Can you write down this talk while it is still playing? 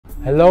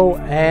Hello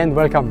and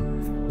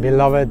welcome,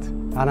 beloved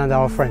and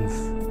our friends.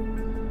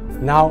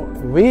 Now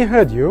we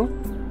heard you,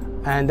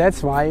 and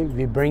that's why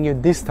we bring you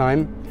this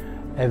time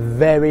a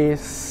very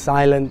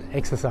silent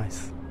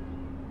exercise.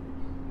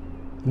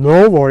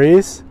 No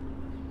worries,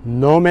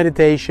 no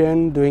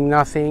meditation, doing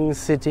nothing,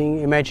 sitting,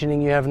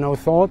 imagining you have no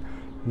thought.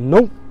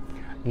 No,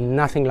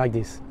 nothing like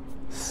this.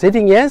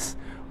 Sitting, yes,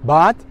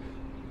 but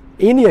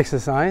in the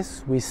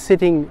exercise we're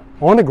sitting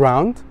on the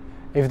ground.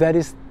 If that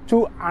is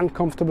too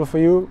uncomfortable for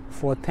you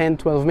for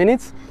 10-12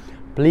 minutes,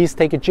 please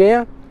take a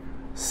chair,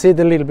 sit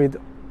a little bit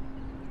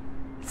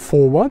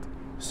forward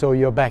so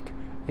your back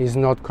is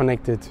not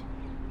connected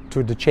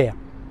to the chair.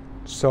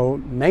 So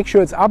make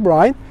sure it's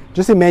upright.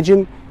 Just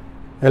imagine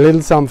a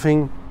little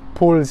something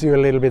pulls you a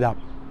little bit up.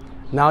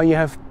 Now you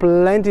have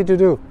plenty to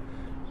do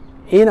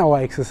in our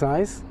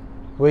exercise,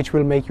 which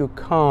will make you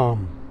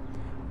calm,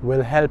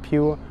 will help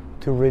you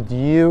to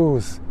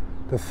reduce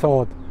the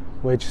thought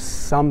which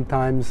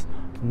sometimes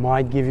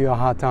might give you a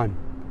hard time.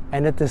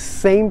 And at the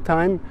same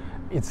time,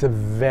 it's a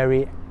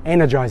very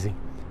energizing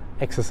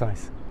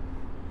exercise.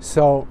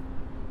 So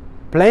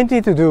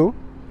plenty to do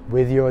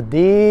with your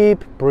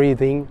deep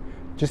breathing.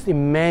 Just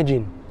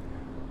imagine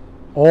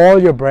all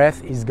your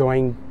breath is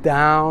going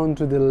down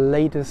to the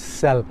latest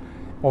cell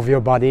of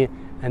your body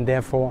and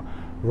therefore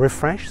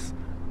refreshes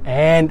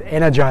and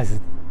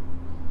energizes.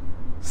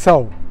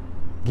 So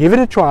give it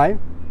a try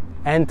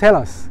and tell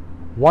us,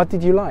 what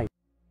did you like?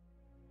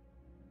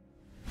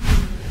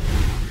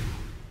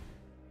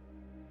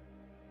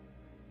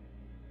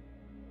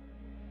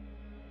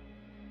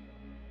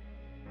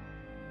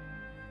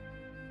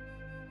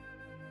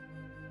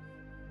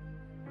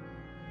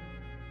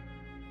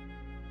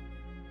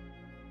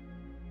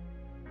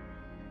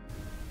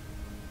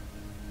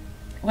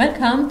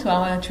 Welcome to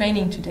our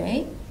training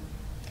today.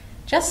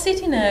 Just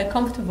sit in a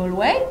comfortable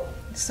way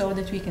so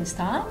that we can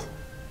start.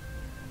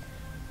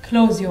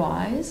 Close your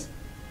eyes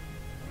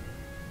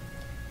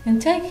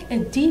and take a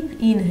deep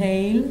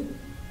inhale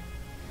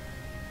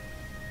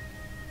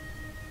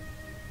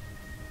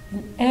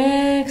and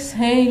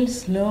exhale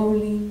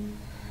slowly.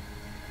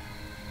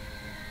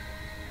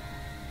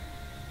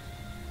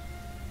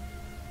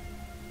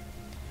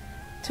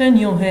 Turn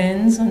your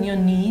hands on your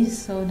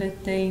knees so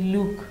that they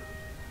look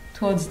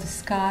towards the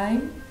sky,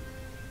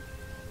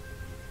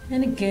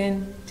 and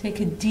again take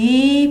a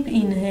deep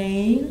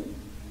inhale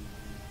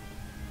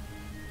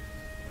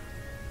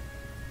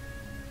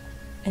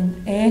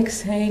and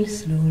exhale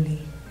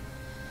slowly.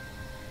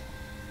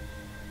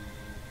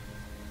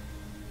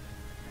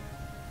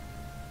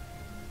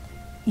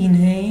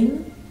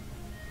 Inhale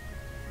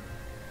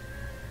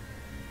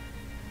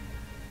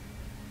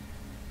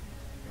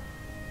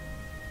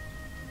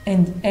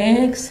and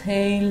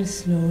exhale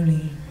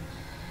slowly.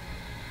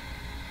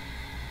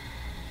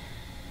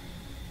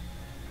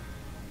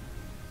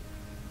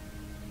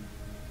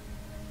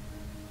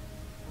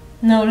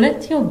 Now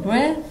let your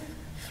breath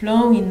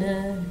flow in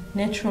a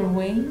natural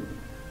way.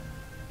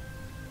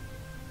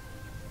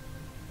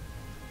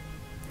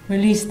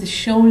 Release the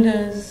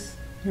shoulders,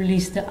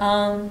 release the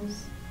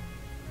arms.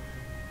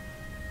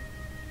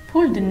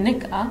 Pull the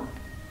neck up,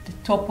 the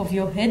top of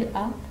your head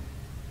up,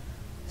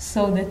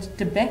 so that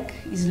the back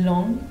is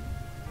long.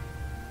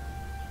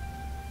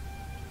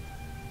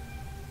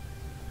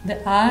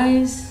 The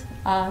eyes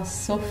are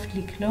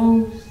softly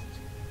closed.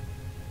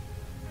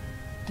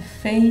 The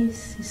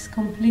face is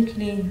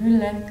completely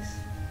relaxed.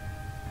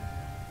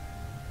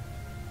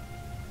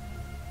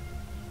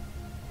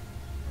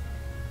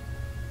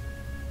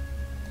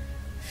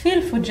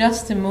 Feel for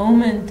just a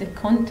moment the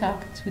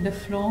contact with the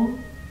floor.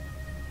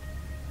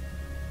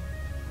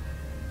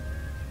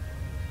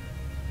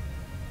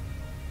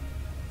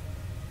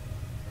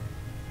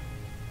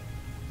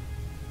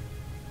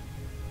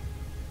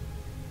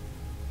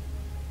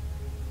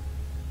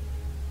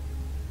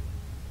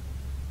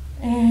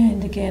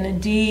 And again a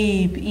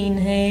deep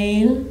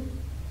inhale,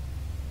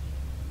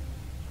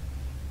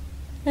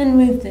 and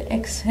with the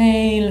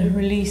exhale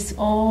release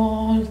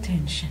all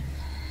tension.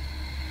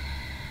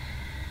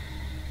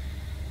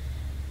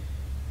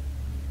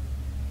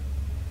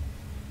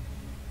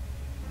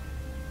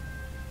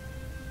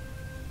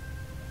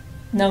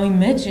 Now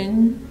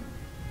imagine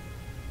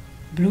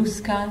blue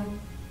sky,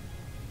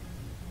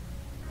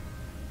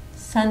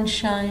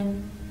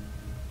 sunshine,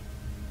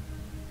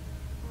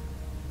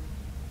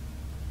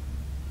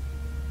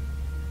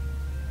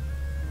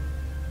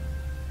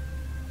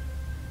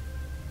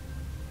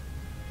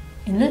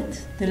 and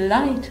let the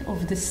light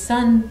of the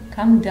sun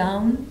come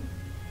down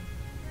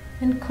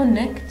and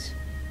connect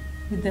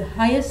with the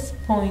highest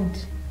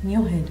point in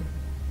your head.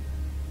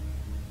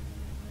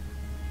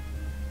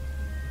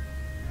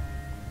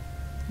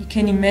 You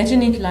can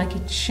imagine it like a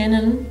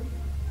channel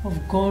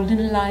of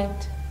golden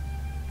light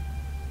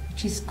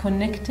which is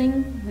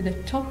connecting with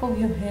the top of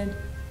your head.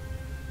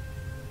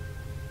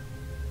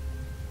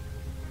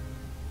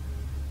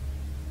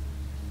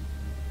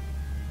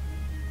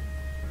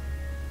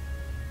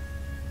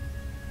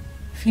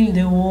 Feel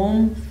the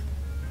warmth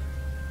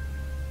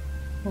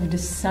of the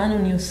sun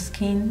on your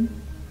skin.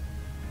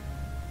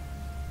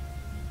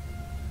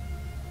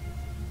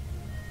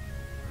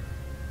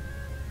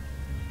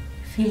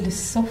 Feel the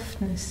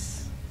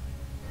softness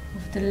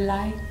of the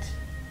light.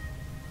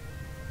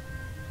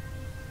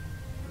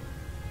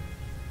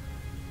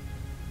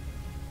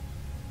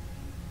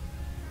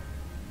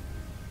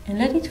 And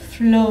let it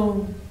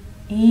flow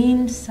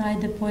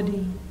inside the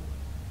body,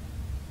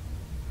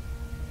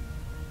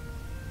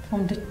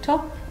 from the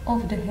top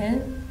of the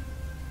head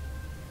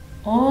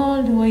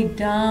all the way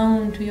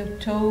down to your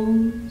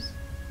toes,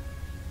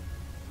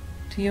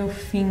 to your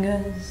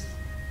fingers.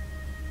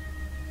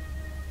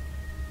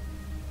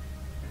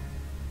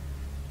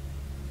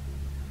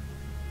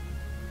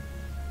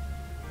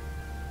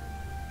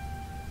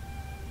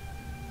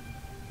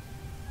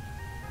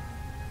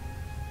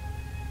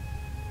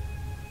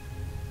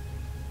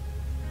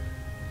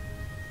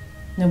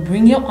 Now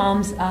bring your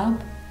arms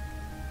up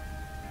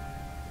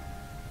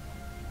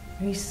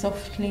very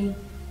softly.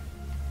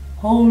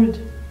 Hold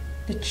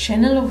the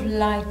channel of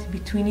light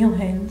between your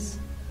hands.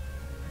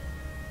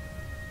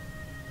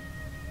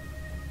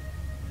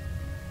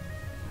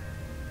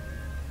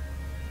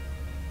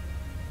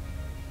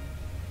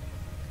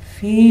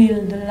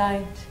 Feel the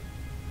light.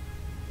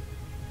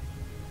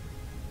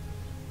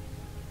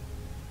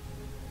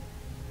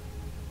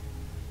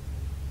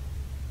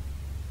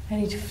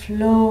 Let it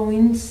flow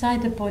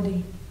inside the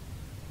body,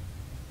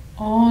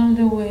 all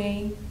the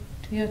way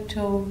to your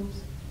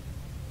toes.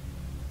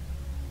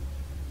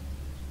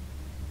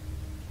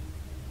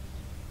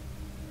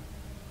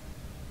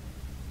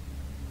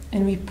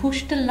 And we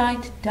push the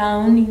light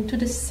down into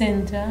the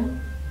center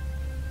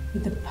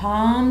with the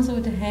palms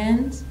of the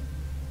hands,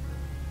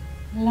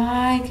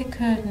 like a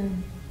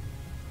curtain,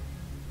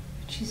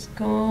 which is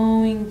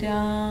going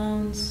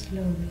down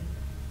slowly.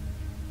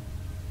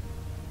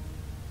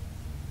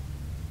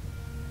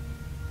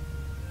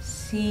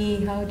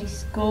 See how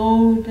this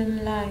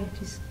golden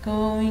light is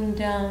going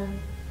down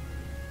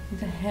with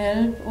the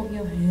help of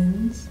your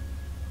hands.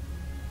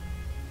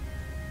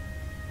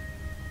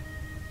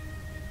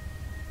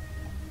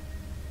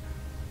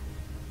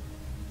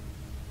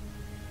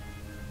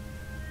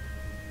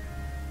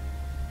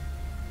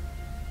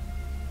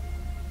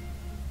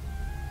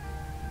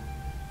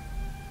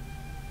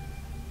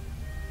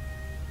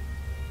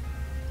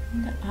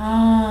 And the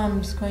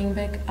arms going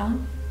back up.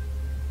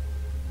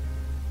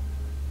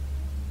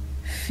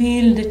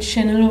 Feel the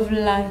channel of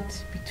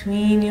light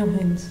between your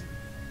hands.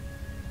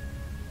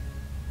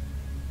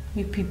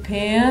 We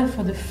prepare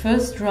for the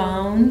first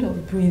round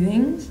of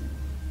breathings.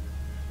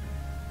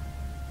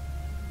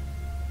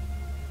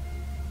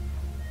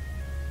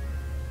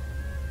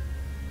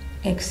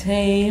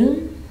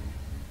 Exhale,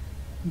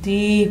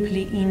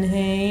 deeply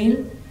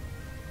inhale,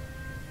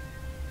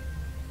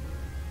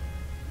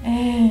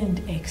 and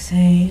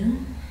exhale.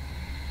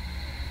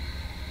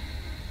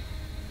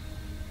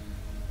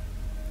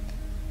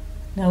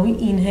 Now we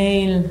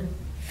inhale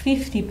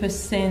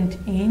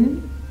 50%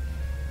 in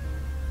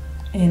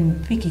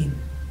and begin.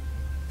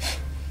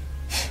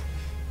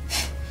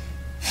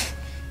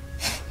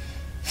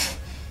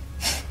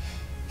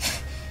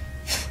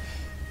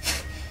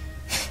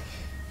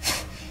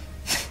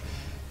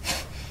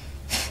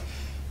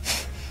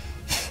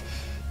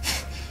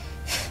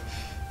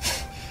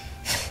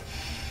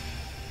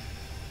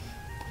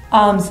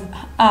 Arms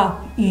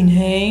up,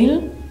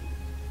 inhale.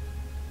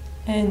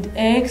 And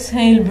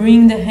exhale,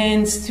 bring the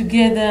hands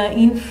together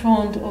in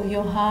front of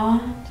your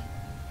heart.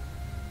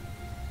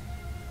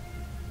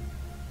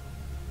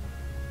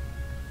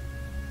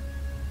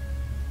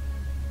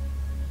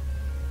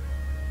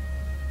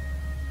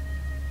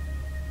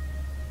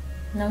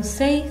 Now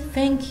say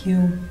thank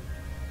you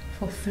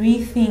for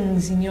 3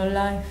 things in your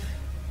life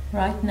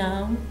right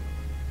now.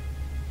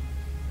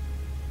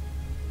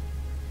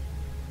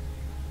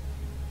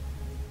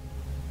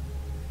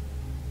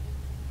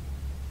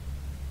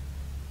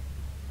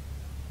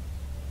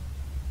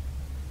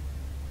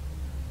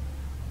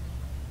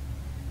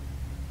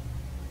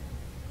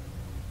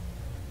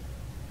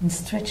 And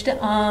stretch the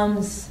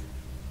arms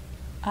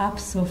up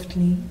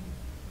softly.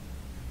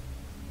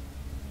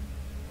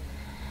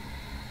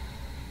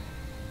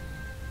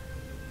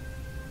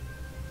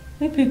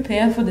 We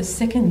prepare for the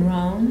second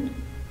round.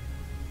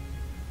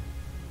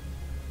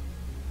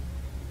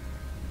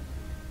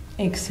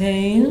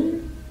 Exhale.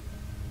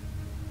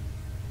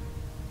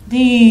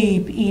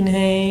 Deep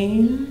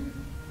inhale.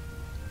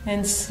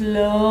 And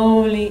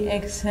slowly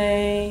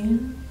exhale.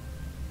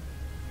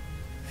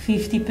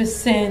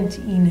 50%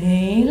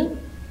 inhale.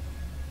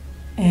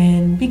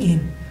 And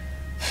begin.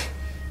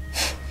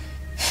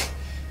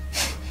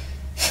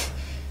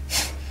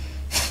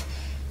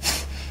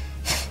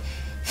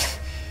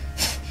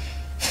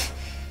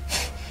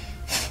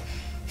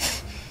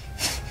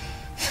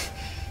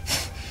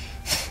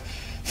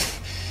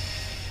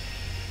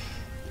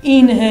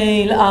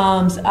 Inhale,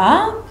 arms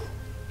up.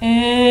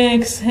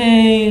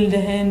 Exhale, the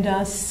hands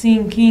are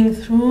sinking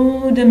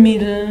through the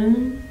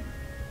middle.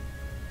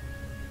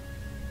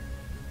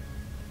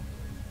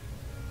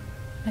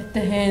 Let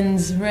the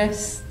hands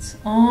rest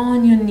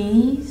on your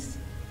knees.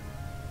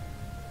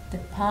 The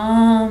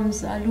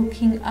palms are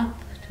looking up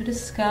to the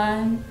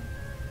sky.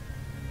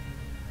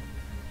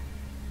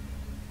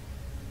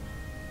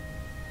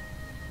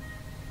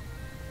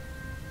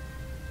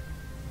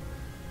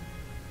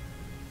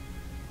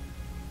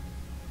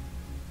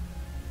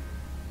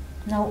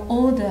 Now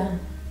order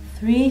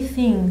 3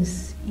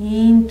 things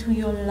into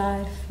your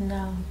life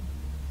now.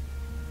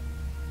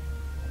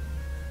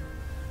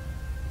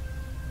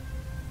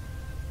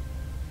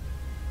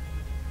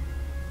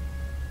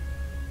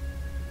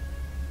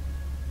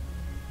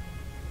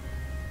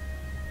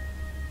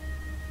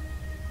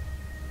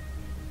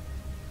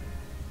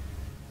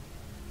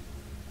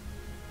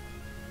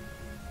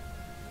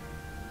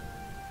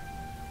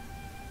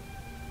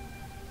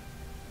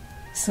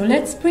 So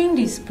let's bring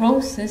this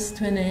process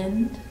to an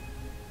end.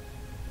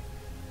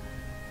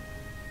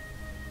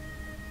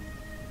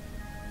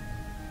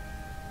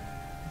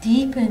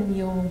 Deepen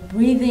your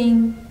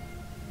breathing.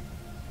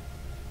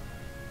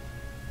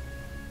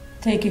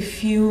 Take a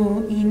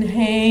few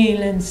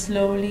inhale and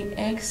slowly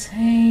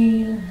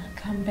exhale.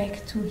 Come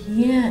back to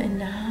here and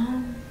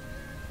now.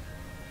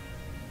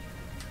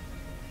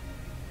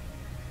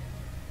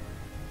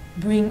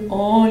 Bring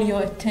all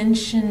your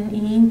attention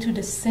into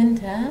the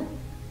center,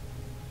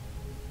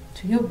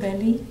 to your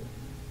belly.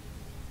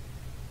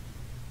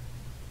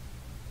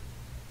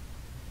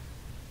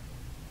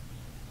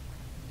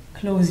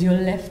 Close your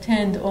left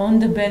hand on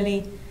the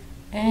belly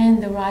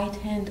and the right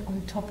hand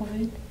on top of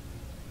it.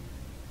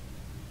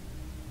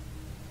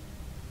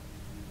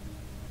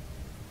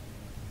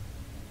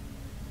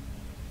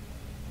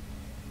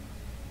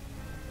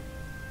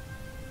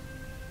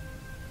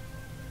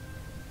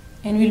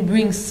 And we'll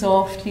bring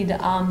softly the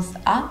arms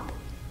up.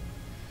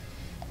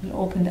 We'll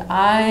open the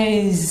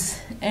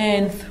eyes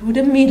and through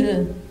the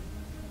middle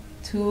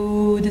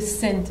to the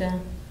center,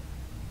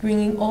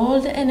 bringing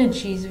all the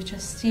energies which are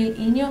still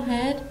in your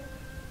head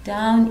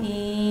down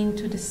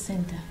into the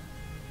center.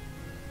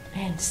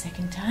 And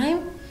second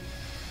time,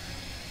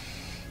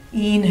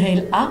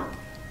 inhale up,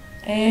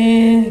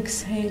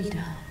 exhale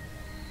down.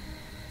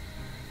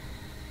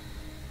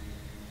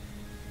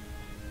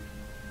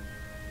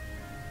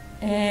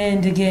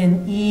 And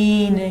again,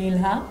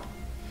 inhale up.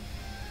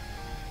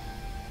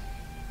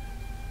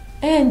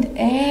 And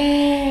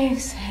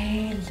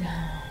exhale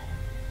down.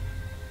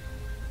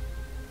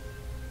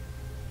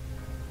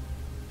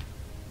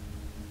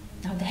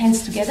 Now the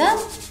hands together.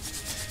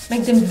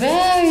 Make them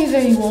very,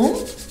 very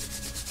warm.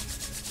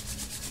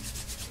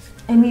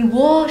 And we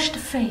wash the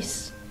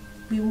face.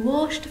 We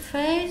wash the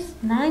face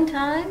 9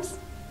 times.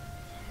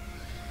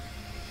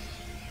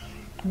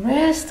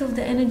 Rest of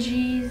the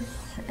energies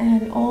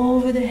and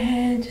over the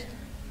head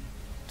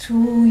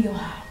to your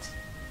heart.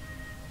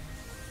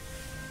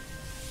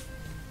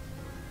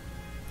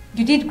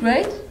 You did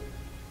great.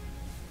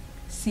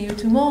 See you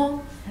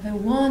tomorrow. Have a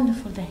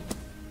wonderful day.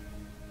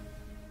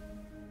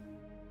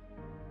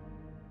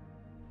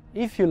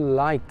 If you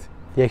liked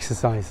the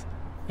exercise,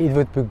 it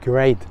would be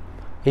great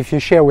if you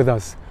share with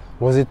us.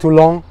 Was it too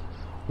long?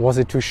 Was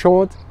it too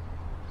short?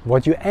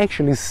 What you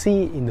actually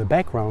see in the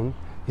background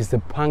is the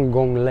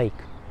Pangong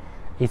Lake.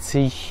 It's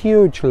a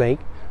huge lake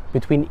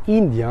between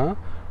India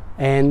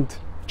and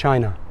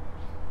China,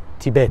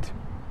 Tibet.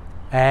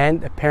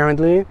 And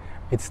apparently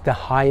it's the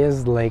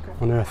highest lake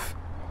on earth.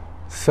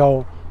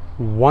 So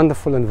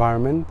wonderful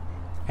environment.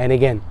 And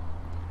again,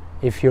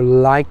 if you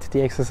liked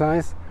the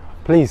exercise,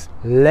 please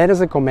let us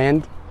a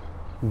comment,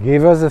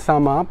 give us a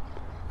thumb up,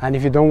 and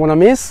if you don't want to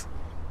miss,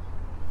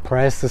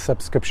 press the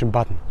subscription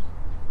button.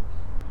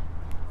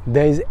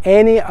 There is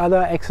any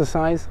other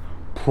exercise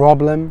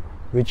problem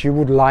which you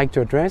would like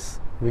to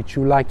address, which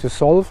you like to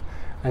solve,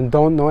 and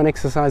don't know an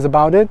exercise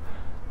about it,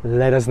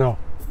 let us know.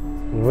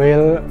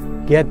 We'll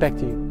get back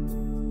to you.